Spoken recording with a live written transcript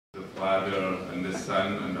Father, and the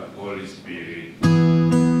Son, and the Holy Spirit.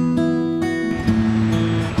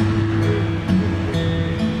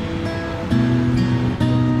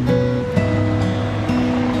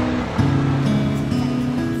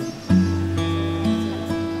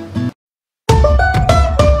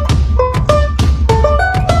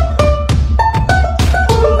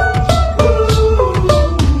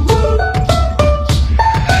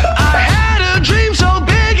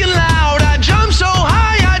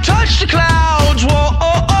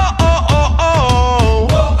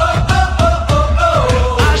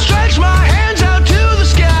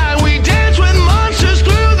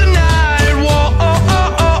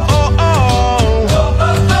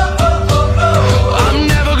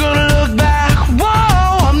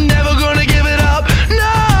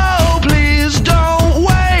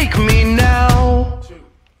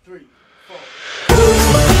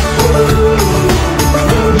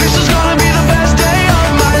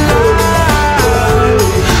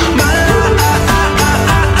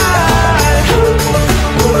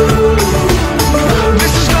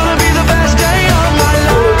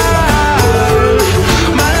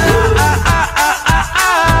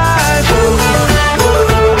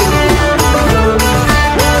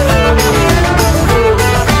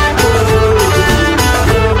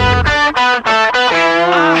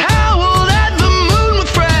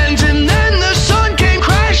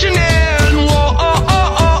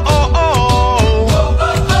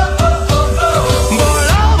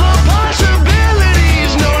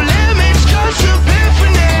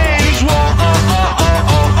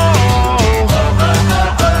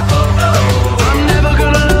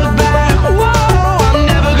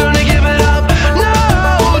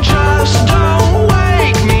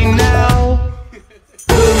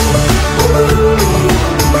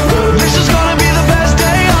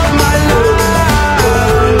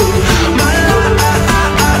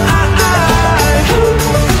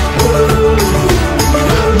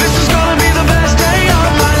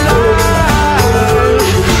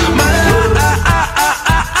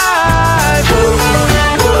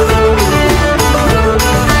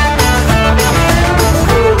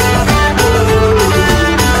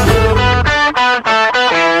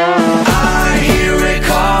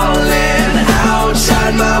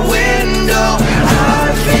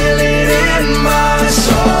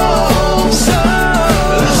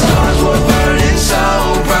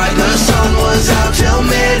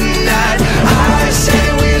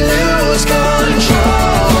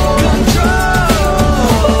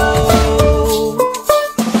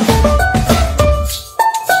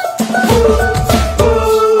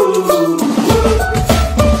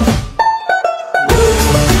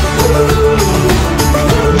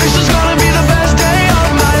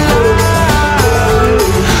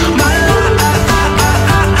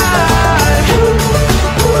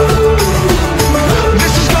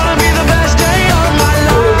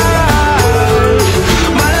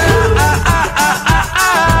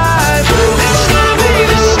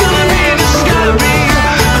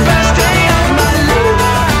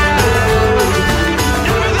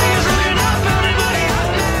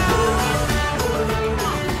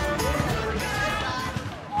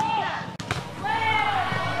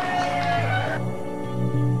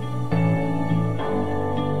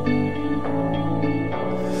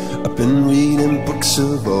 Been reading books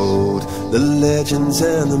of old, the legends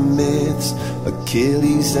and the myths,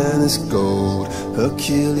 Achilles and his gold,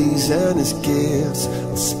 Hercules and his gifts,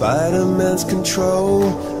 and Spider-Man's control,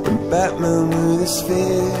 and Batman with his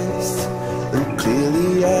fist. And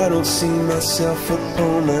clearly I don't see myself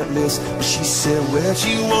upon that list. But she said, where'd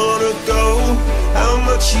you wanna go? How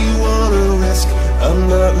much you wanna risk? I'm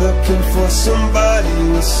not looking for somebody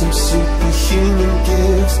with some superhuman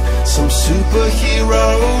gifts, some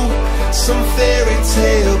superhero, some fairy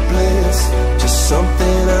tale bliss. Just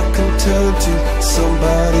something I can turn to,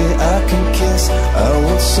 somebody I can kiss. I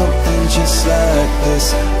want something just like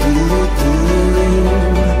this.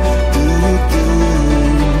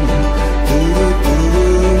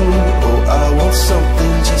 Oh, I want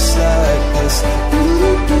something just like this.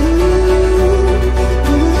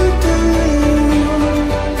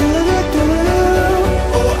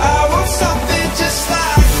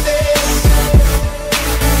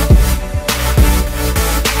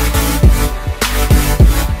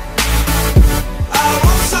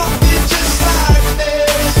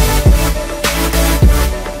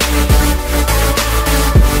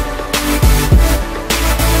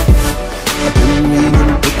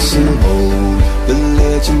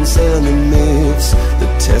 And the myths, the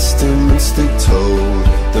testaments they told,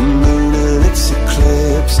 the moon and its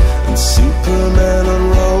eclipse, and Superman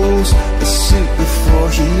unrolls the suit before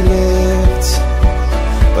he lived.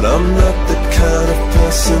 but I'm not the kind of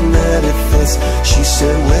person that it fits. She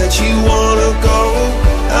said, where'd you wanna go?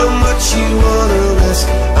 How much you wanna risk?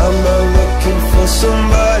 I'm not looking for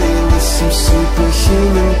somebody with some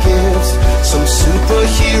superhuman gifts, some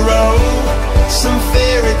superhero, some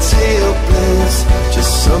fairy tale bliss.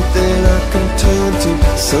 Just something I can turn to,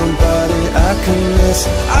 somebody I can miss.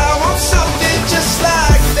 I want something just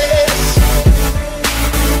like this.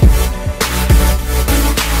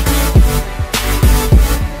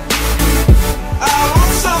 I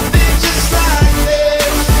want something just like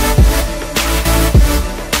this.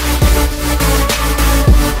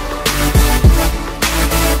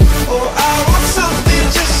 Oh, I want something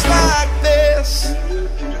just like this.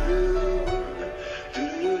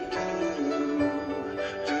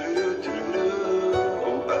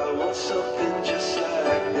 Oh, I want something just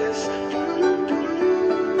like this.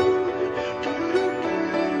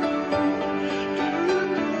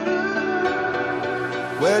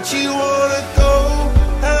 Where'd you wanna go?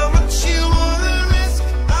 How much you wanna risk?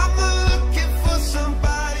 I'm not looking for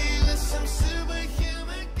somebody with some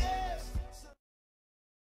superhuman gifts.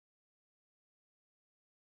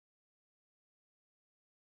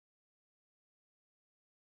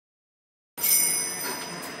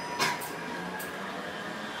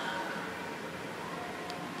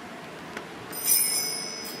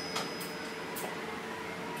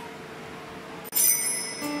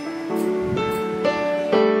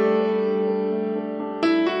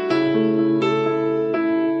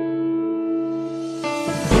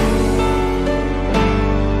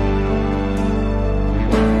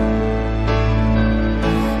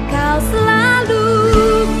 Kau selalu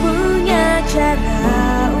punya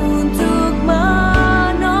cara untuk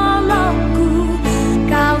menolongku.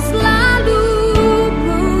 Kau selalu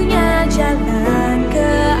punya jalan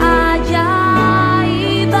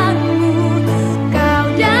keajaibanmu. Kau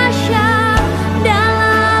dahsyat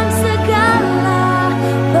dalam segala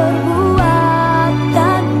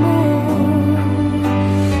perbuatanmu,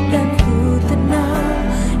 dan ku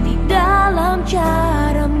tenang di dalam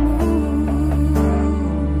caramu.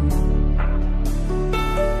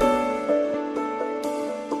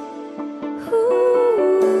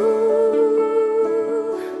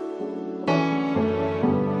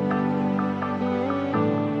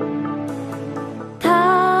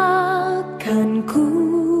 Takkan ku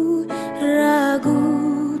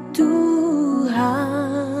ragu Tuhan,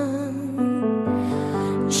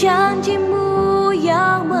 janjimu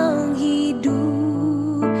yang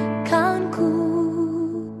menghidupkanku.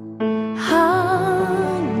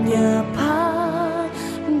 Hanya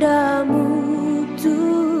padamu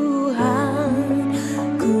Tuhan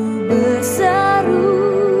ku berseru,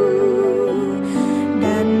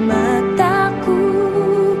 dan mataku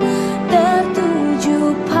tertuju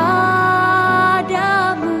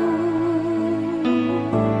padamu.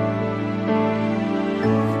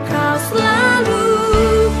 Kau selalu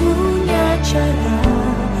punya cara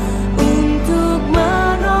untuk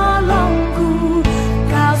menolongku.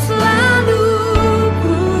 Kau selalu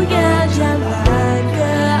punya jalan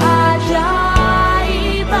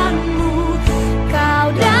keajaibanmu. Kau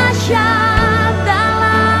dahsyat